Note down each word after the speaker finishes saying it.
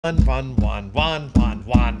One. Welcome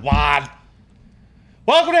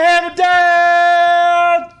to Hammer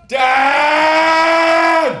Dahn!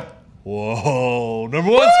 Dad! Whoa, number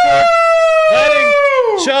one sport betting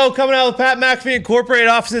show coming out with Pat McAfee Incorporated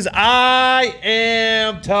offices. I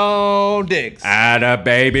am Tone Diggs. Atta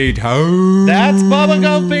baby Tone. That's Bubba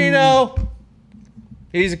Gopino.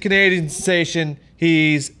 He's a Canadian sensation.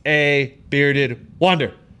 He's a bearded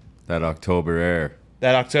wonder. That October air.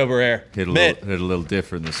 That October air. Hit a little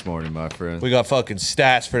different this morning, my friend. We got fucking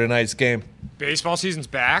stats for tonight's game. Baseball season's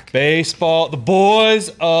back. Baseball, the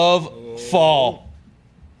boys of fall.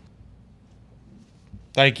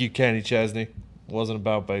 Thank you, Kenny Chesney. It wasn't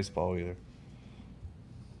about baseball either.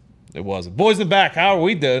 It wasn't. Boys in the back, how are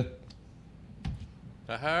we doing?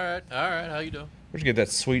 All right. How you doing? Where'd you get that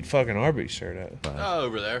sweet fucking Arby's shirt at? Oh,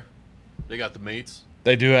 over there. They got the meats.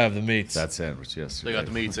 They do have the meats. That sandwich yesterday. They got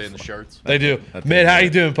the meats and the shirts. They do. Mitt, how you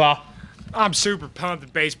doing, pa? I'm super pumped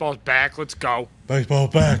that baseball's back. Let's go. Baseball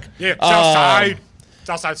back. Yeah, Southside.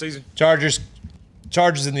 Southside season. Chargers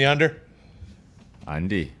in the under.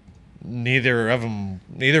 Andy. Neither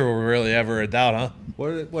were really ever a doubt, huh?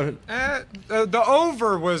 What? The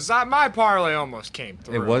over was my parlay almost came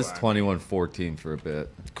through. It was 21-14 for a bit.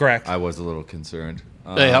 Correct. I was a little concerned.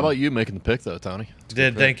 Hey, how about you making the pick, though, Tony?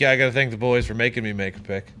 Thank you. I got to thank the boys for making me make a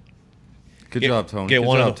pick. Good job, Tony. Good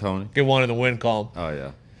job, Tony. Get one in the win column. Oh,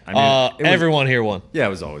 yeah. I mean, everyone here won. Yeah, it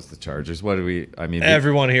was always the Chargers.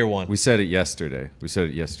 Everyone here won. We said it yesterday. You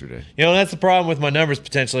know, that's the problem with my numbers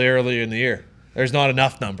potentially earlier in the year. There's not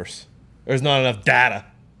enough numbers. There's not enough data.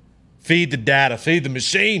 Feed the data. Feed the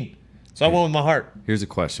machine. So I went with my heart. Here's a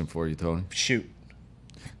question for you, Tony. Shoot.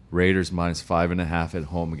 Raiders -5.5 at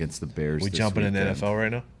home against the Bears. We jumping in the NFL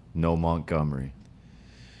right now? No Montgomery.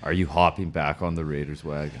 Are you hopping back on the Raiders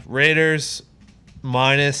wagon? Raiders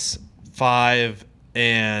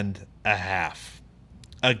 -5.5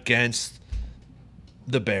 against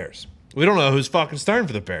the Bears. We don't know who's fucking starting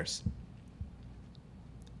for the Bears.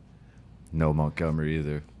 No Montgomery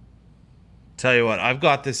either. Tell you what, I've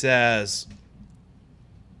got this as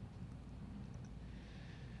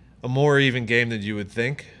a more even game than you would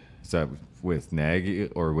think. Is that with Nagy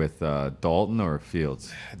or with Dalton or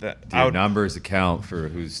Fields? Do I your would, numbers account for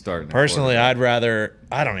who's starting? personally, I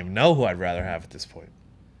don't even know who I'd rather have at this point.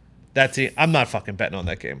 I'm not fucking betting on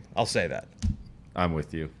that game. I'll say that. I'm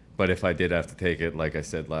with you. But if I did have to take it, like I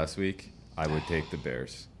said last week, I would take the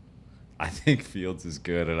Bears. I think Fields is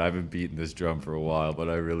good, and I've been beating this drum for a while, but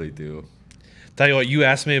I really do. Tell you what, you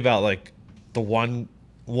asked me about like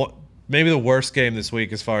maybe the worst game this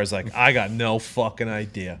week as far as like I got no fucking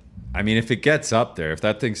idea. I mean, if it gets up there, if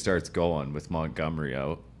that thing starts going with Montgomery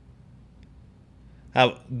out.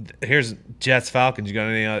 Here's Jets Falcons. You got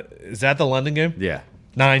any? Is that the London game? Yeah.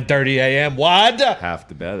 9:30 a.m. What? Have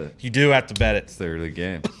to bet it. You do have to bet it. It's the early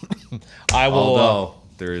game. I will. Although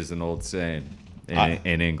there is an old saying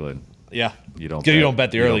in England. Yeah. You don't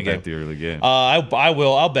bet the early game. Bet the early game. I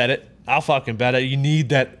will. I'll bet it. I'll fucking bet it. You need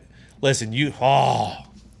that. Listen,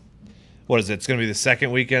 what is it? It's going to be the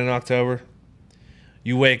second weekend in October.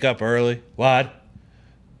 You wake up early. What?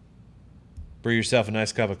 Brew yourself a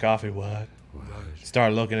nice cup of coffee. What?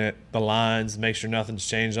 Start looking at the lines. Make sure nothing's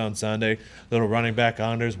changed on Sunday. Little running back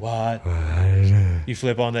unders. What? You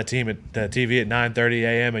flip on that TV at 9:30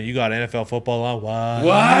 a.m. and you got NFL football on.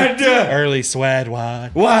 What? Early sweat.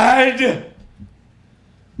 What?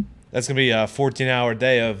 That's going to be a 14-hour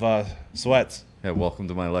day of sweats. Yeah, welcome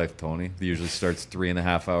to my life, Tony. It usually starts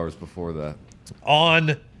 3.5 hours before that.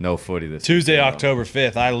 On No footy this Tuesday, weekend, October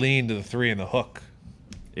 5th, I leaned to the 3 in the hook.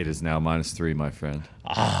 It is now -3, my friend.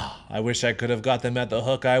 I wish I could have got them at the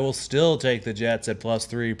hook. I will still take the Jets at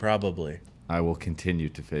 +3, probably. I will continue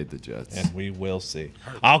to fade the Jets. And we will see.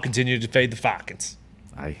 I'll continue to fade the Falcons.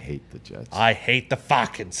 I hate the Jets. I hate the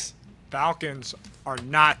Falcons. Falcons are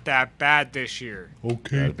not that bad this year.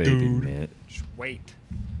 Okay, baby Mitt. Just wait.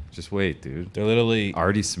 Just wait, dude. They're literally...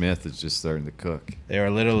 Artie Smith is just starting to cook. They are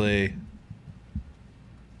literally...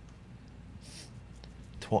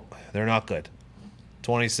 They're not good.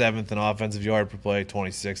 27th in offensive yard per play,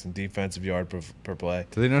 26th in defensive yard per play.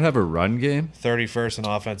 Do they not have a run game? 31st in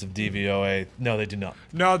offensive DVOA. No, they do not.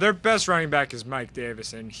 No, their best running back is Mike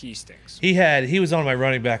Davis, and he stinks. He was on my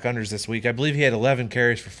running back unders this week. I believe he had 11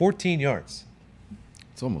 carries for 14 yards.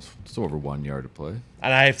 It's over 1 yard to play.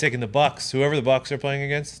 And I have taken the Bucks. Whoever the Bucks are playing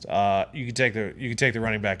against, you can take the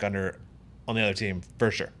running back under on the other team for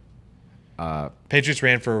sure. Patriots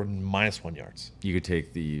ran for -1 yards. You could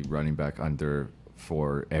take the running back under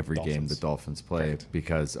for every game the Dolphins play. Correct.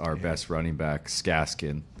 Because our best running back,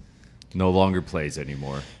 Skaskin, no longer plays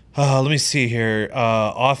anymore. Let me see here.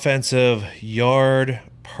 Offensive yard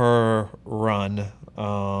per run.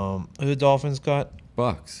 Who the Dolphins got?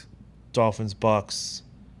 Bucks. Dolphins, Bucks.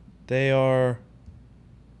 They are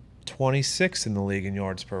 26th in the league in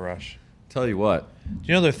yards per rush. Tell you what, Do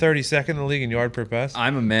you know they're 32nd in the league in yard per pass?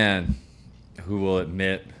 I'm a man who will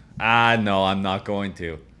admit, no, I'm not going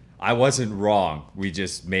to. I wasn't wrong. We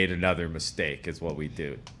just made another mistake, is what we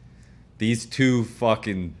do. These two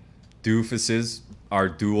fucking doofuses are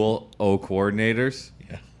dual O coordinators.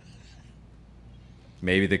 Yeah.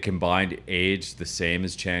 Maybe the combined age the same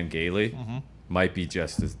as Chan Gailey. Might be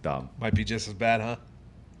just as dumb. Might be just as bad, huh?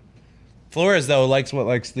 Flores, though, likes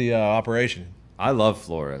the operation. I love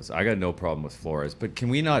Flores. I got no problem with Flores. But can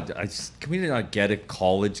we not get a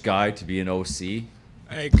college guy to be an OC?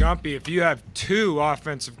 Hey, Gumpy, if you have two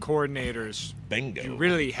offensive coordinators, Bingo. you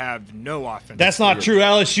really have no offense. That's not true.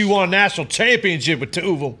 LSU won a national championship with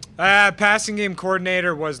two of them. Passing game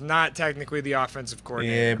coordinator was not technically the offensive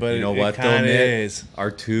coordinator. Yeah, but You know it what, though, kind of Nick? is.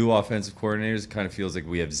 Our two offensive coordinators kind of feels like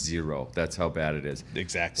we have zero. That's how bad it is.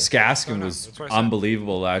 Exactly. Skaskin No, was that's what I said.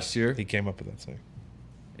 unbelievable last year. He came up with that thing.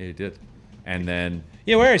 He did. And then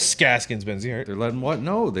Yeah, where has Skaskins been? Is he hurt? they're letting what?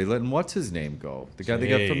 No, they letting what's his name go? The guy they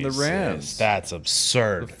got from the Jesus, Rams. That's The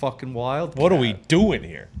absurd. fucking wild. What are we doing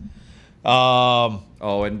here? Um,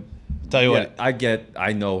 Oh, and tell you yeah, what,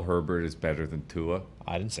 I know Herbert is better than Tua.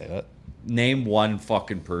 I didn't say that. Name one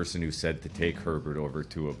fucking person who said to take Herbert over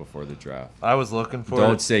Tua before the draft. I was looking for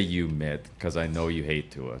Don't say you, Mitt, because I know you hate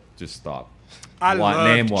Tua. Just stop. I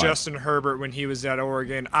Name loved one. Justin Herbert when he was at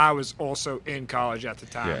Oregon. I was also in college at the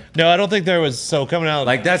time. Yeah. No, I don't think there was. So coming out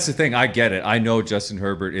Like, that's the thing. I get it. I know Justin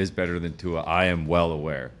Herbert is better than Tua. I am well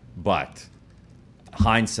aware. But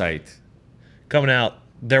hindsight, coming out,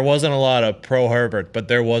 there wasn't a lot of pro Herbert, but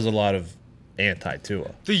there was a lot of anti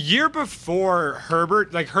Tua The year before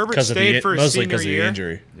Herbert, Herbert because of stayed for his mostly senior because of the year.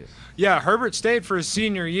 injury. Yeah, Herbert stayed for his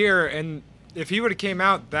senior year, and if he would have came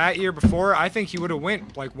out that year before, I think he would have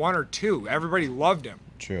went like 1 or 2. Everybody loved him.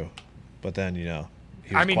 True, but then he was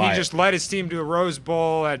He quiet. just led his team to the Rose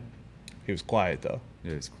Bowl. He was quiet though.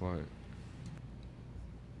 yeah, it's quiet.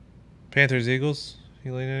 Panthers Eagles.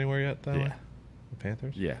 You lean anywhere yet? That Yeah. way? The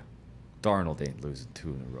Panthers. Yeah. Darnold ain't losing 2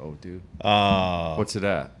 in a row, dude. Uh, What's it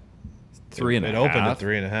at? 3.5. It opened at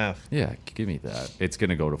 3.5. Yeah, give me that. It's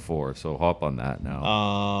gonna go to 4, so hop on that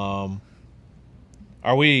now.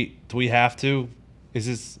 Do we have to? Is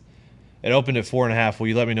this? It opened at 4.5. Will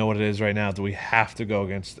you let me know what it is right now? Do we have to go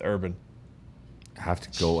against Urban? Have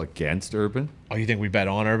to go against Urban? Oh, you think we bet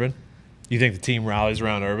on Urban? You think the team rallies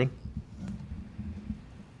around Urban?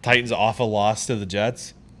 Titans off a loss to the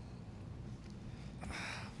Jets.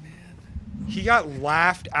 He got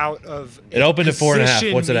laughed out of. It opened at 4.5.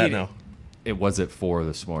 position What's it at meeting. now? It was at 4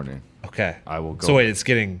 this morning. Okay. I will go. So wait, it's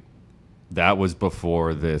getting. That was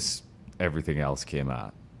before this. Everything else came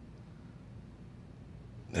out.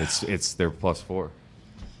 It's their +4.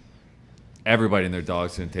 Everybody and their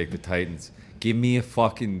dog's gonna take the Titans. Give me a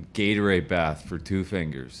fucking Gatorade bath for 2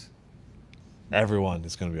 fingers. Everyone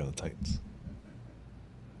is going to be on the Titans.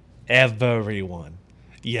 Everyone.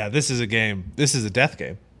 Yeah, this is a game. This is a death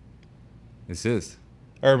game. This is.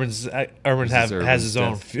 Urban This is has Urban's his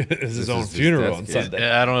own death. his This own is his funeral death on game. Sunday.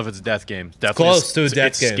 I don't know if it's a death game. Definitely close to a it's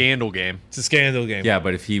death game. Scandal game. It's a scandal game. Yeah,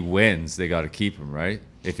 but if he wins, they got to keep him, right?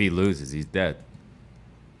 If he loses, he's dead.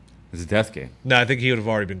 It's a death game. No, I think he would have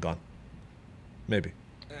already been gone. Maybe.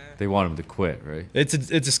 They want him to quit, right? It's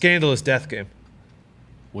a scandalous death game.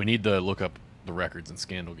 We need to look up the records in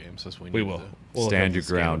scandal games. That's what We need will. to- We'll look Stand up your the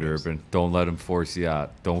scandal ground, games. Urban. Don't let him force you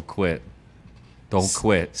out. Don't quit. Don't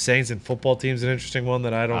quit. Saints and football team's an interesting one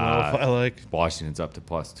that I don't know if I like. Washington's up to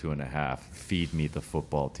 +2.5. Feed me the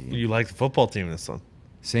football team. You like the football team in this one?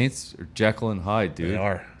 Saints are Jekyll and Hyde, dude. They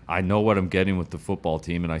are. I know what I'm getting with the football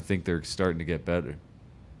team, and I think they're starting to get better.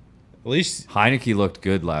 At least Heineke looked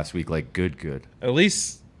good last week, like good.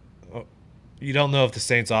 you don't know if the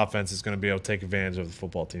Saints offense is going to be able to take advantage of the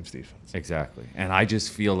football team's defense. Exactly. And I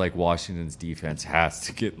just feel like Washington's defense has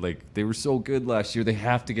to get, like, they were so good last year. They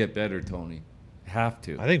have to get better, Tony. Have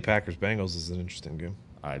to. I think Packers Bengals is an interesting game.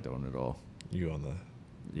 I don't at all. You on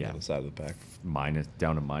Yeah. the side of the pack.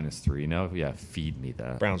 Down to -3 now. Yeah, feed me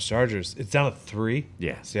that. Browns Chargers. It's down to 3.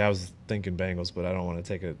 Yeah. See, I was thinking Bengals, but I don't want to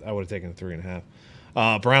take it. I would have taken a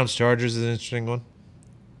 3.5. Browns Chargers is an interesting one.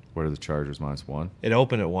 What are the Chargers -1? It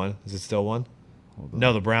opened at 1. Is it still 1? Hold on.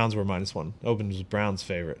 No, the Browns were -1. Opened was Browns'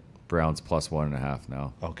 favorite. Browns +1.5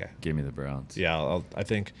 now. Okay. Give me the Browns. Yeah, I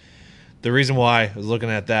think the reason why I was looking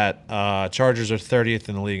at that, Chargers are 30th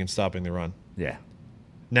in the league in stopping the run. Yeah.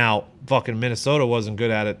 Now, fucking Minnesota wasn't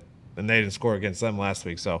good at it, and they didn't score against them last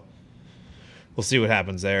week, so we'll see what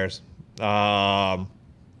happens there.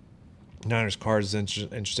 Niners Cards is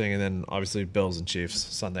interesting, and then obviously Bills and Chiefs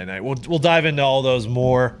Sunday night. We'll dive into all those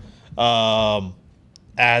more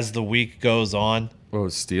as the week goes on. Oh,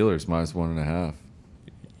 Steelers -1.5.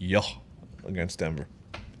 Yeah, against Denver.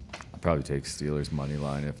 I'd probably take Steelers money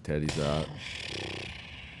line if Teddy's out.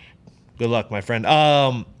 Good luck, my friend.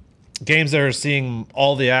 Games that are seeing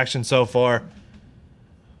all the action so far.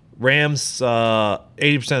 Rams,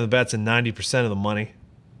 80% of the bets and 90% of the money.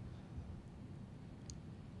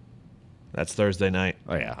 That's Thursday night.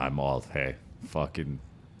 Oh yeah, I'm all over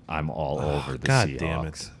the God Seahawks. damn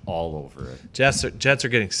it. All over it. Jets are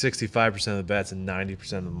getting 65% of the bets and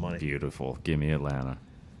 90% of the money. Beautiful. Give me Atlanta.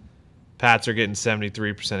 Pats are getting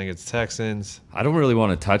 73% against Texans. I don't really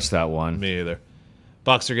want to touch that one. Me either.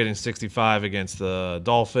 Bucks are getting 65 against the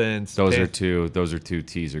Dolphins. Those are two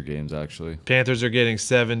teaser games actually. Panthers are getting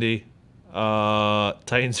 70.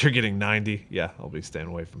 Titans are getting 90. Yeah, I'll be staying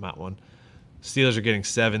away from that one. Steelers are getting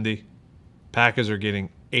 70. Packers are getting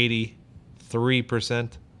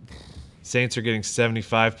 83%. Saints are getting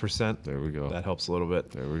 75%. There we go. That helps a little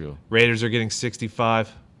bit. There we go. Raiders are getting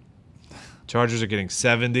 65. Chargers are getting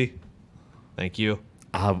 70. Thank you.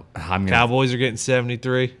 Cowboys are getting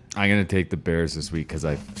 73. I'm gonna take the Bears this week because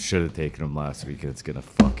I should have taken them last week, and it's gonna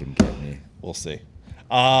fucking get me. We'll see.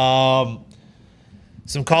 Some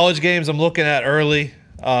college games I'm looking at early.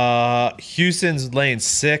 Houston's laying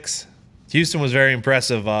 6. Houston was very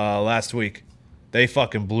impressive last week. They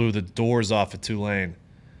fucking blew the doors off of Tulane.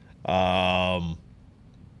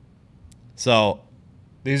 So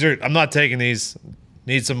I'm not taking these.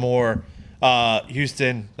 Need some more.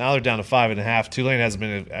 Houston, now they're down to 5.5. Tulane hasn't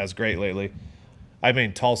been as great lately. I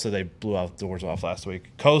mean, Tulsa, they blew out the doors off last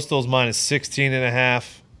week. Coastal's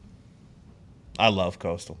 -16.5. I love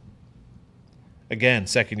Coastal. Again,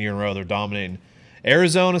 second year in a row, they're dominating.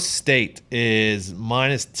 Arizona State is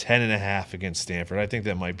 -10.5 against Stanford. I think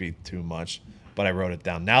that might be too much, but I wrote it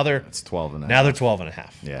down. Now It's 12.5. Now they're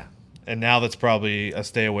 12.5. Yeah. And now that's probably a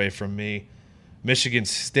stay away from me. Michigan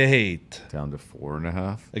State Down to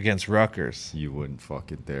 4.5. against Rutgers. You wouldn't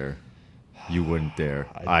fucking dare. You wouldn't dare.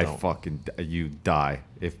 I don't. You die.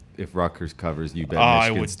 If Rutgers covers, you bet I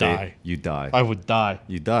Michigan would State. die. You die. I would die.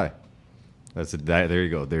 You die. There you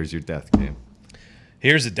go. There's your death game.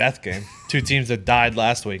 Here's a death game. Two teams that died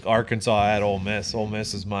last week. Arkansas at Ole Miss. Ole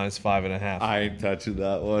Miss is -5.5. I ain't touching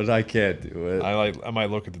that one. I can't do it. I might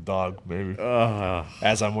look at the dog maybe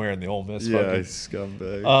as I'm wearing the Ole Miss. Yeah, fucking.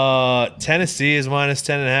 scumbag. Tennessee is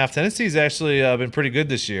 -10.5. Tennessee's actually been pretty good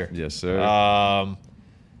this year. Yes, sir.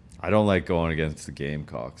 I don't like going against the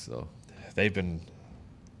Gamecocks though.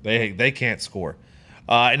 They can't score.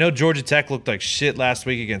 I know Georgia Tech looked like shit last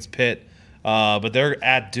week against Pitt, but they're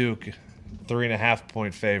at Duke, 3.5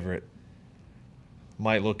 point favorite.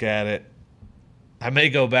 Might look at it. I may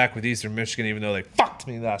go back with Eastern Michigan, even though they fucked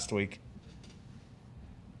me last week.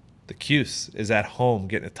 The Cuse is at home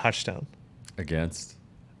getting a touchdown. Against?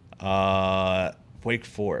 Wake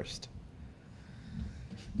Forest.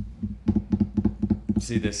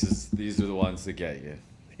 See, these are the ones that get you.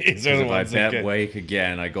 These are the ones if I that bet get Wake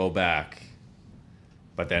again, I go back.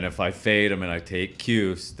 But then if I fade them and I take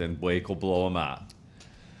Cuse, then Wake will blow them out.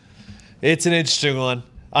 It's an interesting one.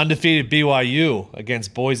 Undefeated BYU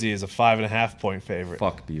against Boise is a 5.5 point favorite.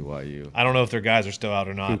 Fuck BYU. I don't know if their guys are still out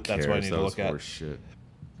or not. Who cares? That's what I need That to was look at. horse shit.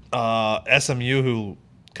 SMU, who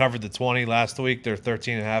covered the 20 last week, they're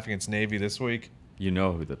 13.5 against Navy this week. You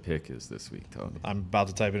know who the pick is this week, Tony. I'm about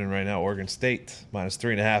to type it in right now. Oregon State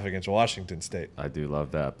 -3.5 against Washington State. I do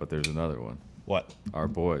love that, but there's another one. What? Our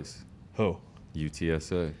boys, Who?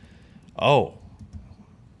 UTSA. Oh,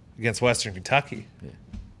 against Western Kentucky. Yeah.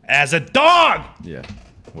 As a dog. Yeah.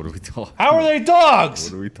 What are we talking? How are they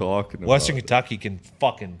dogs? What are we talking about? Western Kentucky can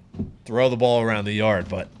fucking throw the ball around the yard,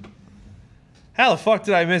 but how the fuck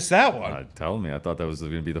did I miss that one? Tell me, I thought that was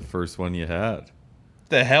going to be the first one you had.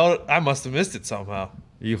 The hell? I must have missed it somehow. Are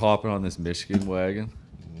you hopping on this Michigan wagon?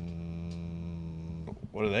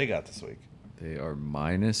 What do they got this week? They are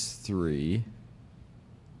 -3.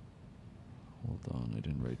 Hold on, I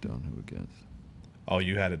didn't write down who against. Oh,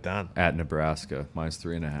 you had it down. At Nebraska,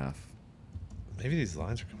 -3.5. Maybe these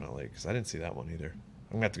lines are coming out late because I didn't see that one either.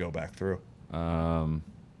 I'm gonna have to go back through. That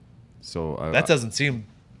doesn't seem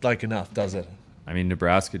like enough, does it? I mean,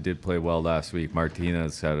 Nebraska did play well last week.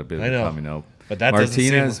 Martinez had a bit of coming out. But that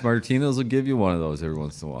doesn't Martinez will give you one of those every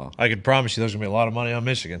once in a while. I can promise you there's going to be a lot of money on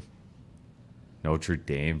Michigan. Notre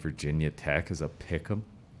Dame, Virginia Tech is a pick'em.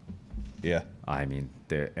 Yeah. I mean,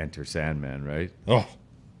 they enter Sandman, right? Oh,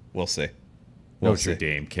 we'll see. Notre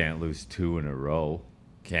Dame can't lose 2 in a row.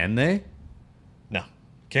 Can they? No.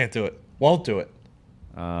 Can't do it. Won't do it.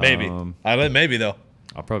 Maybe. Maybe, though.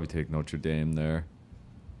 I'll probably take Notre Dame there.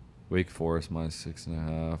 Wake Forest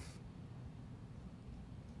 -6.5.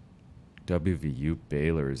 WVU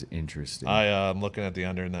Baylor is interesting. I'm looking at the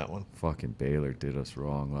under in that one. Fucking Baylor did us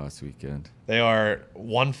wrong last weekend. They are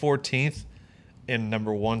 114th and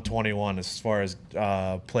number 121 as far as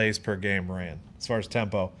plays per game ran. As far as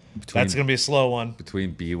tempo, that's going to be a slow one.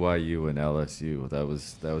 Between BYU and LSU,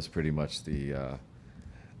 that was pretty much the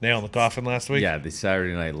Nail in the coffin last week. yeah. The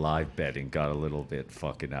Saturday Night Live betting got a little bit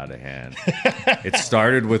fucking out of hand. It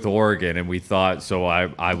started with Oregon, and we thought so.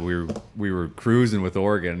 We were cruising with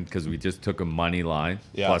Oregon because we just took a money line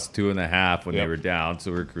plus 2.5 when they were down, so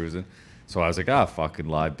we were cruising. So I was like, fucking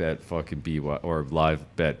live bet fucking BYU or live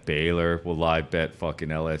bet Baylor. We'll live bet fucking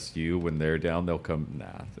LSU when they're down. They'll come.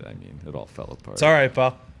 Nah, I mean, it all fell apart. It's all right,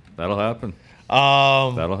 pal. That'll happen.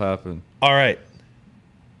 That'll happen. All right.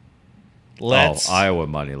 Let's Iowa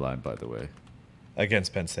money line, by the way.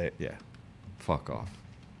 against Penn State. Yeah. Fuck off.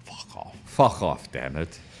 Fuck off. Fuck off, damn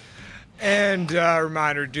it. And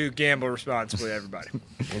reminder, do gamble responsibly, everybody.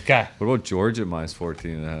 Okay. What about Georgia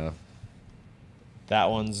 -14.5? That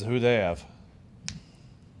one's who they have.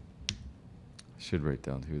 Should write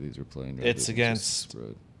down who these are playing. It's rather than against- just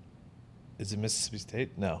spread. Is it Mississippi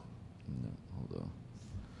State? No. No, hold on.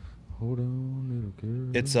 Hold on, little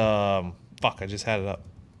girl. It's fuck, I just had it up.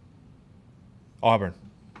 Auburn.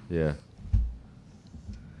 Yeah.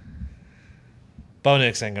 Bo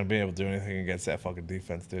Nix ain't gonna be able to do anything against that fucking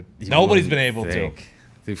defense, dude. You Nobody's wouldn't been able to. think.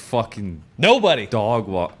 The fucking Nobody. dog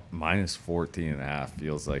walk -14.5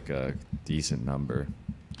 feels like a decent number.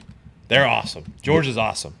 They're awesome. Georgia's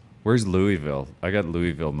awesome. Where's Louisville? I got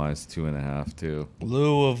Louisville -2.5 too.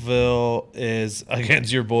 Louisville is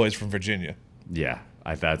against your boys from Virginia. Yeah,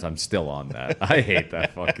 I'm still on that. I hate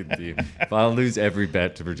that fucking team. If I lose every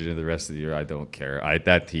bet to Virginia the rest of the year, I don't care.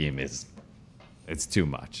 That team it's too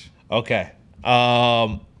much. Okay.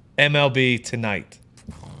 MLB tonight.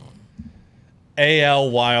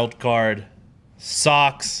 AL wild card.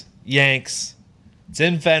 Sox, Yanks. It's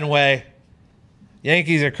in Fenway.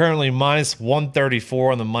 Yankees are currently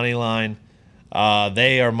 -134 on the money line.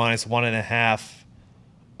 They are -1.5.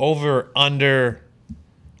 Over under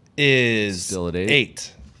is Still at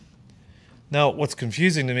 8. Now, what's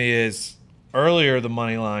confusing to me is earlier the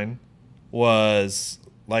money line was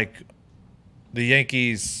like the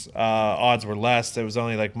Yankees odds were less. It was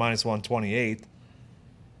only like -128.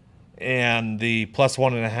 And the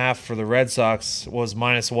 +1.5 for the Red Sox was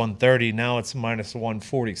 -130. Now it's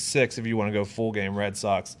 -146 if you want to go full game Red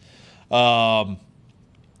Sox.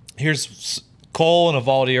 Here's Cole and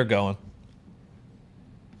Evaldi are going.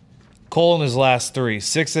 Cole in his last 3,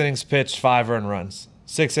 6 innings pitched, 5 earned runs.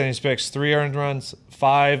 6 innings pitched, 3 earned runs,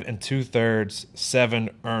 5 2/3, 7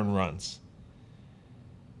 earned runs.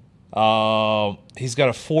 He's got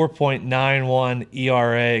a 4.91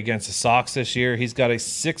 ERA against the Sox this year. He's got a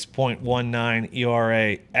 6.19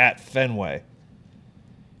 ERA at Fenway.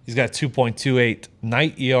 He's got a 2.28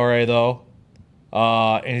 night ERA though,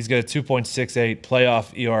 and he's got a 2.68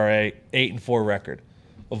 playoff ERA, 8-4 record.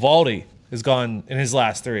 Evaldi has gone in his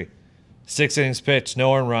last 3, 6 innings pitched,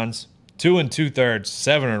 no earned runs, 2 2/3,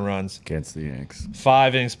 7 earned runs. Against the Yanks.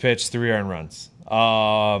 5 innings pitched, 3 earned runs.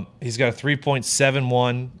 He's got a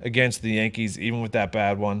 3.71 against the Yankees, even with that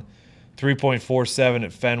bad one. 3.47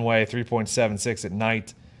 at Fenway, 3.76 at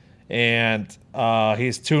night. And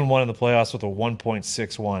he's 2-1 in the playoffs with a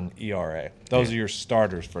 1.61 ERA. Those are your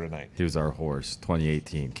starters for tonight. He was our horse.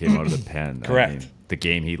 2018 came out of the pen. Correct. The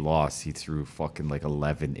game he lost, he threw fucking like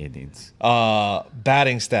 11 innings.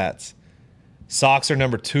 Batting stats. Sox are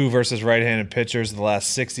number 2 versus right-handed pitchers the last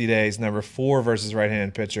 60 days. Number 4 versus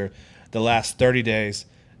right-handed pitcher the last 30 days.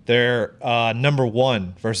 They're number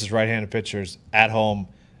 1 versus right-handed pitchers at home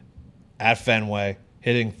at Fenway,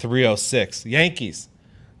 hitting .306. Yankees,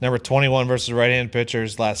 number 21 versus right-handed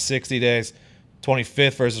pitchers the last 60 days.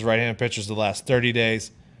 25th versus right-handed pitchers the last 30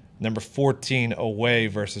 days. Number 14 away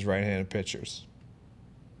versus right-handed pitchers.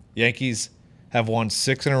 Yankees have won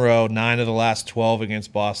 6 in a row, 9 of the last 12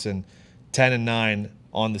 against Boston, 10-9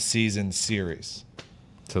 on the season series.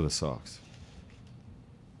 To the Sox.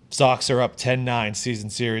 Sox are up 10-9 season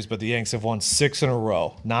series, but the Yanks have won 6 in a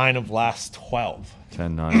row, 9 of last 12.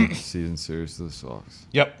 10-9 season series to the Sox.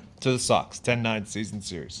 Yep, to the Sox, 10-9 season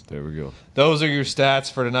series. There we go. Those are your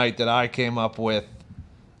stats for tonight that I came up with.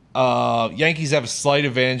 Yankees have a slight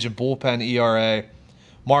advantage in bullpen ERA.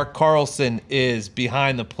 Mark Carlson is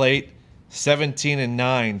behind the plate,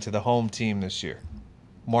 17-9 to the home team this year.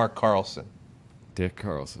 Mark Carlson. Dick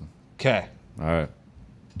Carlson. Okay, All right.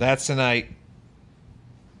 that's tonight.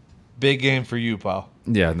 Big game for you, pal.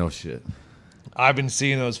 Yeah, no shit. I've been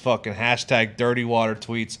seeing those fucking hashtag dirty water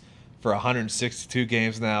tweets for 162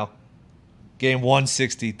 games now. Game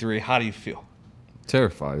 163. How do you feel?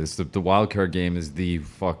 Terrified. It's the wild card game is the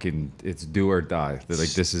fucking, it's do or die. They're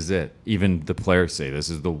like, this is it. Even the players say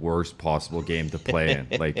this is the worst possible game to play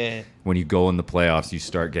in. Like when you go in the playoffs, you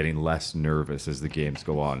start getting less nervous as the games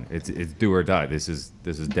go on. It's do or die. This is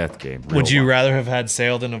death game. Would you one. rather have had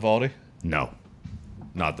Sale than Evaldi? No,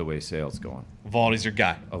 not the way Sale's going. Evaldi's your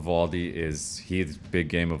guy. Evaldi he's big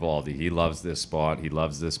game Evaldi. He loves this spot. He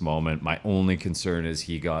loves this moment. My only concern is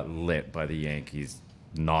he got lit by the Yankees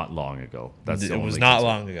not long ago. It was not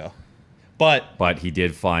long ago. But he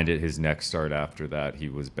did find it his next start after that. He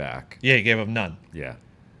was back. yeah, he gave him none. Yeah.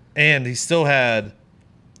 And he still had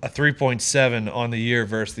a 3.7 on the year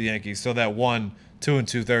versus the Yankees. So that 2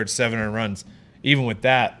 2/3, 7 earned runs. Even with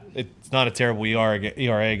that, it's not a terrible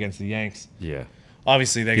ERA against the Yanks. Yeah.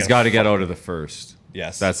 Obviously, He's got to get out of the first.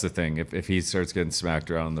 Yes. That's the thing. If he starts getting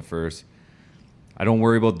smacked around in the first, I don't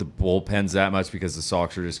worry about the bullpens that much because the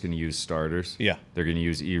Sox are just going to use starters. Yeah. They're going to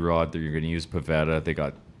use Erod. They're going to use Pavetta.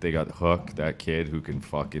 They got Hook, that kid who can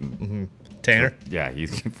fucking Tanner. Yeah, he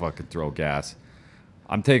can fucking throw gas.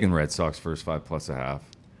 I'm taking Red Sox first 5 plus a half.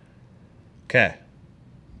 Okay.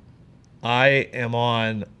 I am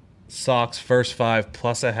on Sox first 5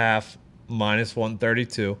 plus a half minus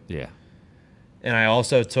 132. Yeah. And I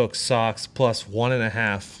also took Sox plus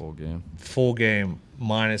 1.5 Full game.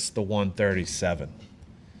 minus the 137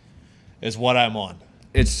 is what I'm on.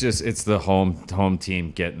 It's the home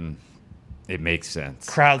team getting. It makes sense.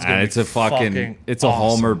 Crowd's gonna and be it's a fucking it's a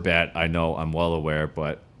awesome. homer bet. I know. I'm well aware,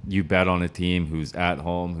 but you bet on a team who's at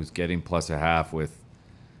home, who's getting plus a half with.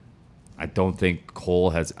 I don't think Cole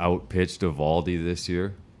has outpitched Evaldi this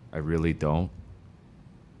year. I really don't.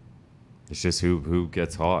 It's just who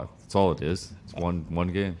gets hot. That's all it is. It's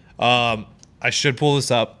one game. I should pull this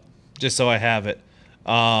up just so I have it.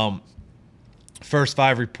 First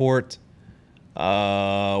 5 report.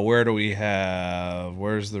 Where do we have?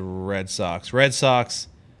 Where's the Red Sox? Red Sox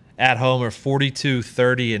at home are 42,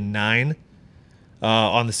 30, and 9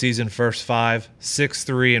 on the season. First 5, 6,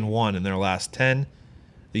 3, and 1 in their last 10.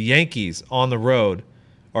 The Yankees on the road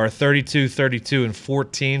are 32, 32, and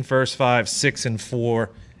 14. First 5, 6, and 4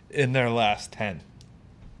 in their last 10.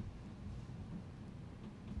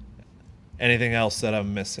 Anything else that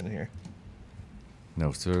I'm missing here?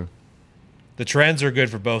 No, sir. The trends are good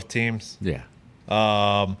for both teams. Yeah.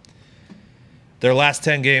 Their last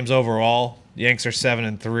 10 games overall, Yanks are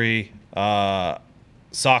 7-3.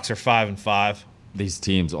 Sox are 5-5. These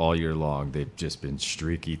teams all year long, they've just been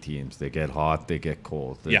streaky teams. They get hot, they get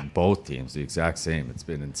cold. Yeah. Both teams, the exact same. It's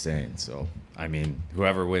been insane. So, I mean,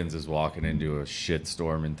 whoever wins is walking into a shit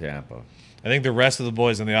storm in Tampa. I think the rest of the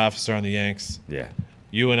boys in the office are on the Yanks. Yeah.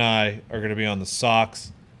 You and I are going to be on the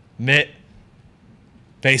Sox. Mitt,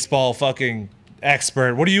 baseball fucking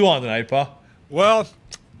expert. What are you on tonight, Pa? Well,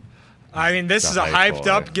 I mean, this He's is a hyped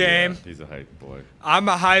boy. up game. Yeah, he's a hype boy. I'm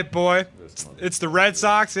a hype boy. This one. It's the Red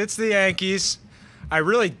Sox. It's the Yankees. I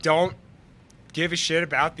really don't give a shit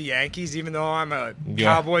about the Yankees, even though I'm a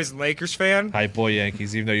Yeah. Cowboys and Lakers fan. Hype boy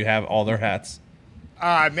Yankees, even though you have all their hats.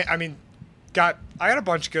 I mean, I got a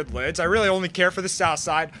bunch of good lids. I really only care for the South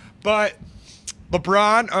Side, but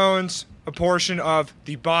LeBron owns a portion of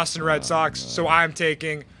the Boston Red Sox, so I'm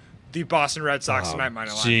taking the Boston Red Sox tonight,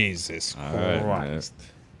 minus line. Jesus All right, Christ.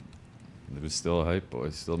 man. It was still a hype boy.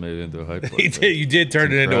 Still made it into a hype boy. You did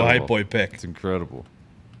turn it into a hype incredible. boy pick. It's incredible.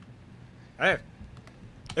 Hey,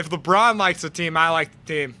 if LeBron likes the team, I like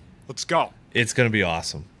the team. Let's go. It's going to be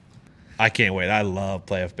awesome. I can't wait. I love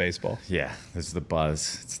playoff baseball. Yeah, it's the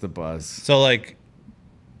buzz. It's the buzz. So, like,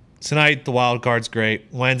 tonight, the wild card's great.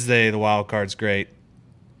 Wednesday, the wild card's great.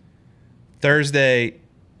 Thursday,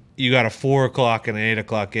 you got a 4 o'clock and an 8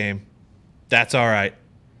 o'clock game. That's all right.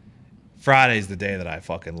 Friday's the day that I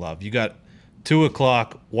fucking love. You got 2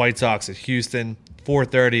 o'clock, White Sox at Houston,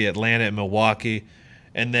 4:30, Atlanta at Milwaukee,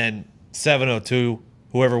 and then 7:02,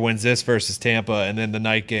 whoever wins this versus Tampa, and then the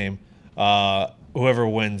night game, whoever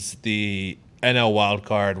wins the NL wild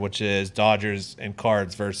card, which is Dodgers and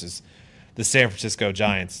Cards versus the San Francisco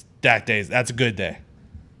Giants. That's a good day.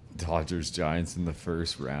 Dodgers Giants in the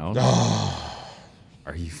first round.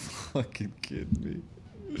 Are you fucking kidding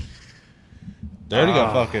me? They already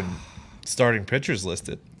got fucking starting pitchers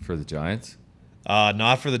listed. For the Giants?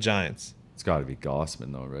 Not for the Giants. It's got to be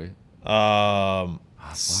Gossman, though, right?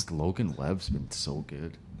 Fuck, Logan Webb's been so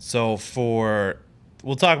good. So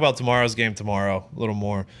we'll talk about tomorrow's game tomorrow a little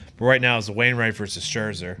more. But right now it's Wainwright versus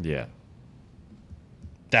Scherzer. Yeah,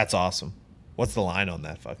 That's awesome. What's the line on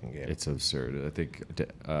that fucking game? it's absurd. I think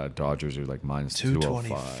Dodgers are like minus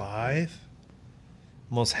 225. 205.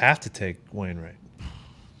 Almost have to take Wainwright.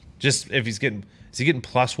 Just if is he getting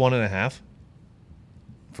plus 1.5?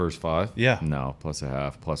 First 5? Yeah. No, plus a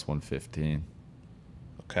half, plus 115.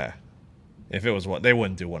 Okay. If it was what they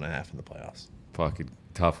wouldn't do 1.5 in the playoffs. Fucking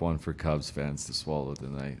tough one for Cubs fans to swallow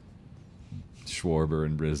tonight. Schwarber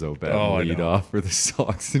and Rizzo batting I lead know. off for the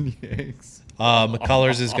Sox and Yanks.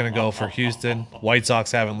 McCullers is going to go for Houston. White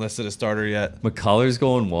Sox haven't listed a starter yet. McCullers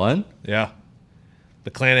going 1? Yeah.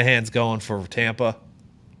 McClanahan's going for Tampa.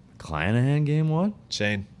 Clanahan game 1?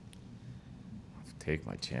 Shane. Take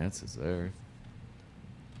my chances there.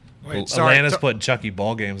 Wait, sorry. Atlanta's putting Chucky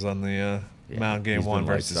ball games on the mound game he's been 1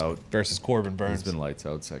 lights out. versus Corbin Burns. He's been lights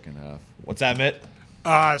out second half. What's that, Mitt?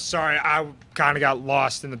 Sorry, I kind of got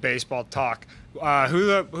lost in the baseball talk.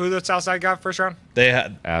 Who the Southside got first round? They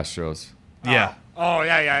had, Astros. yeah. Oh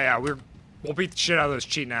yeah. We'll beat the shit out of those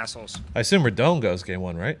cheating assholes. I assume Rodon goes game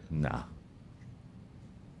 1, right? Nah.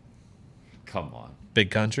 Come on.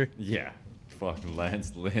 Big country. Yeah. Fucking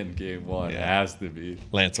Lance Lynn game 1 Yeah. has to be.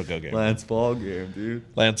 Lance will go game 1. Lance ball game, dude.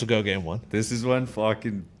 Lance will go game 1. This is when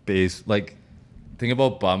fucking think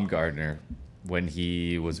about Bumgarner when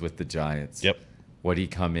he was with the Giants. Yep. Would he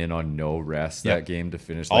come in on no rest Yep. that game to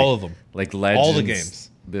finish? All of them. Like legends. All the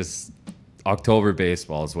games. This October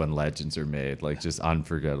baseball is when legends are made. Like just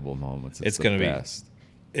unforgettable moments. It's the gonna be- best.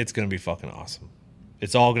 It's going to be fucking awesome.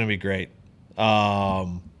 It's all going to be great.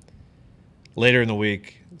 Later in the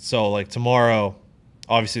week, so like tomorrow,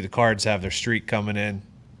 obviously the Cards have their streak coming in.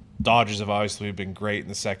 Dodgers have obviously been great in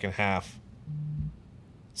the second half.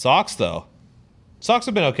 Sox, though. Sox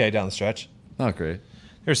have been okay down the stretch. Not great.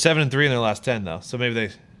 They're 7-3 in their last 10, though, so maybe they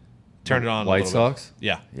turned it on. White a little bit. Sox?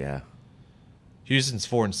 Yeah. Yeah. Houston's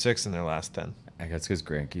 4-6 in their last 10. I guess because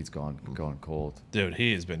Greinke's gone cold. Dude,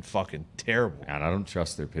 he has been fucking terrible. And I don't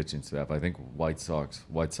trust their pitching staff. I think White Sox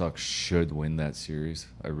should win that series.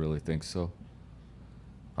 I really think so.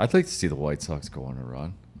 I'd like to see the White Sox go on a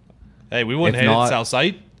run. Hey, we wouldn't If hate not- it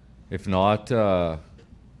Southside. If not the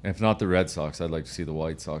Red Sox, I'd like to see the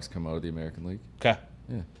White Sox come out of the American League. Okay.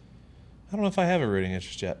 Yeah. I don't know if I have a rooting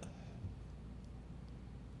interest yet.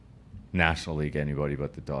 National League, anybody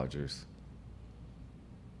but the Dodgers.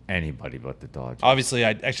 Anybody but the Dodgers. Obviously,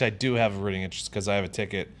 I do have a rooting interest because I have a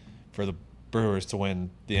ticket for the Brewers to win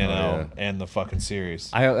the NL yeah. and the fucking series.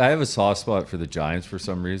 I have a soft spot for the Giants for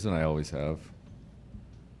some reason. I always have.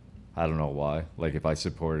 I don't know why. Like, if I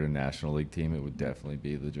supported a National League team, it would definitely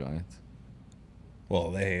be the Giants.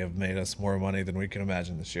 Well, they have made us more money than we can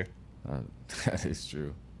imagine this year. That is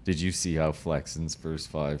true. Did you see how Flexen's first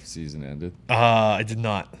 5 season ended? I did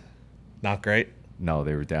not. Not great. No,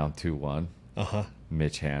 they were down 2-1. Uh-huh.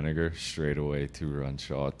 Mitch Haniger, straight away, 2-run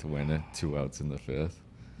shot to win it. 2 outs in the 5th.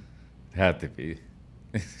 Had to be.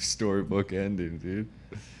 Storybook ending, dude.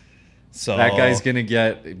 So That guy's going to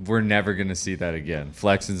get... We're never going to see that again.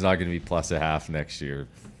 Flexen's not going to be plus a half next year.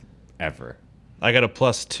 Ever. I got a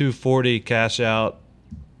plus 240 cash out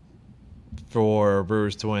for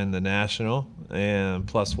Brewers to win the National and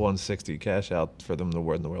plus 160 cash out for them to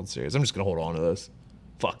win the World Series. I'm just going to hold on to those.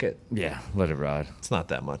 Fuck it. Yeah, let it ride. It's not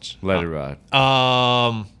that much. Let it ride.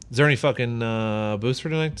 Is there any fucking boost for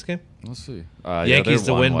tonight's game? We'll see. Yankees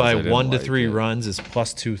to win by 1 to 3 runs. runs is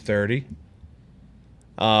plus 230.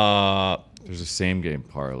 There's a same game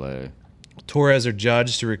parlay. Torres or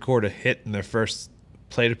Judge to record a hit in their first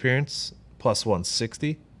plate appearance, plus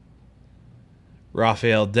 160.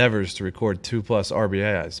 Rafael Devers to record 2+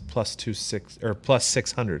 RBIs, plus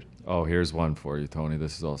 600. Oh, here's one for you, Tony.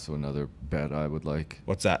 This is also another bet I would like.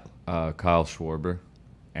 What's that? Kyle Schwarber,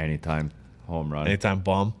 anytime home run, Anytime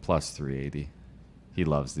bomb. plus 380. He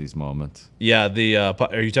loves these moments. Yeah,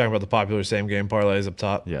 are you talking about the popular same game parlays up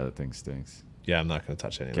top? Yeah, the thing stinks. Yeah, I'm not going to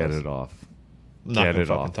touch any of Get those. it off. I'm not Get going to it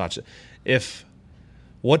fucking off. touch it.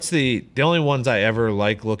 The only ones I ever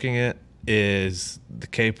like looking at is the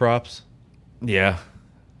K props. Yeah.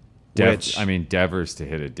 Which- Devers to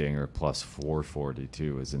hit a dinger plus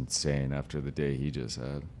 442 is insane after the day he just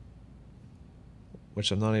had.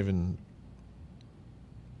 Which I'm not even.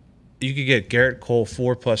 You could get Garrett Cole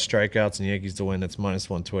 4+ strikeouts and Yankees to win. That's minus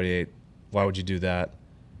 128. Why would you do that?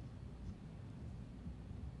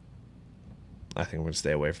 I think we're gonna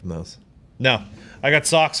stay away from those. No, I got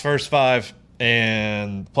Sox first 5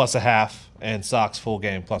 and plus a half, and Sox full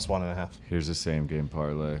game plus 1.5. Here's the same game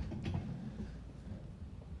parlay.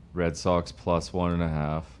 Red Sox plus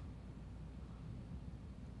 1.5.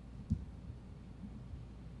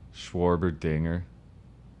 Schwarber dinger.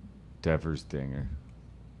 Devers dinger.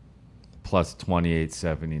 Plus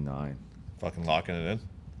 28.79. Fucking locking it in.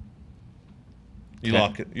 You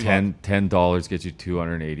lock it. $10 gets you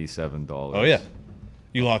 $287. Oh yeah,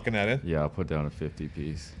 you locking that in? Yeah, I'll put down a 50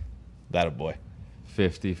 piece. That a boy.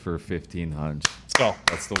 50 for 1,500. Let's go.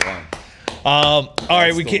 That's the one. All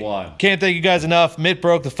right, we the one. can't thank you guys enough. Mitt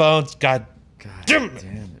broke the phones. God damn it.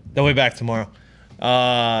 Damn it. They'll be back tomorrow.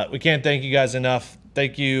 We can't thank you guys enough.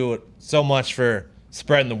 Thank you so much for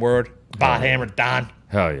spreading the word about Hammer Dahn.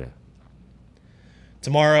 Hell yeah.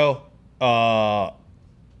 Tomorrow, college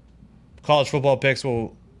football picks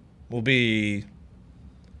will be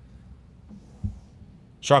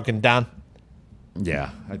shrunken down. Yeah,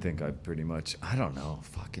 I think I pretty much. I don't know.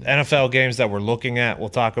 Fucking. NFL games that we're looking at, we'll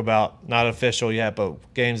talk about. Not official yet, but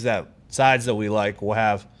sides that we like, we'll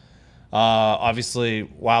have. Obviously,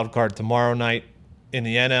 wild card tomorrow night in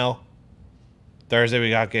the NL. Thursday we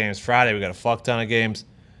got games. Friday we got a fuck ton of games.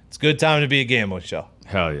 It's a good time to be a gambling show.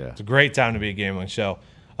 Hell yeah. It's a great time to be a gambling show.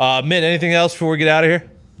 Mitt, anything else before we get out of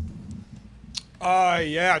here?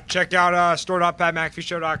 Yeah, check out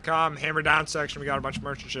store.patmcafeeshow.com, Hammer Dahn section. We got a bunch of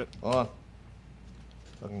merch and shit. Hold on.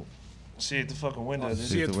 Fucking see at the fucking window, dude.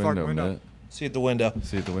 See at the fucking window. Matt. See at the window.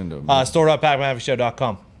 See at the window. Matt.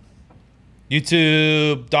 Store.patmcafeeshow.com.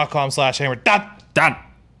 YouTube.com/Hammer Dahn.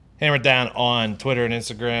 Hammer Dahn on Twitter and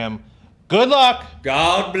Instagram. Good luck.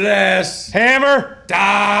 God bless. Hammer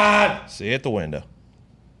Dahn. See you at the window.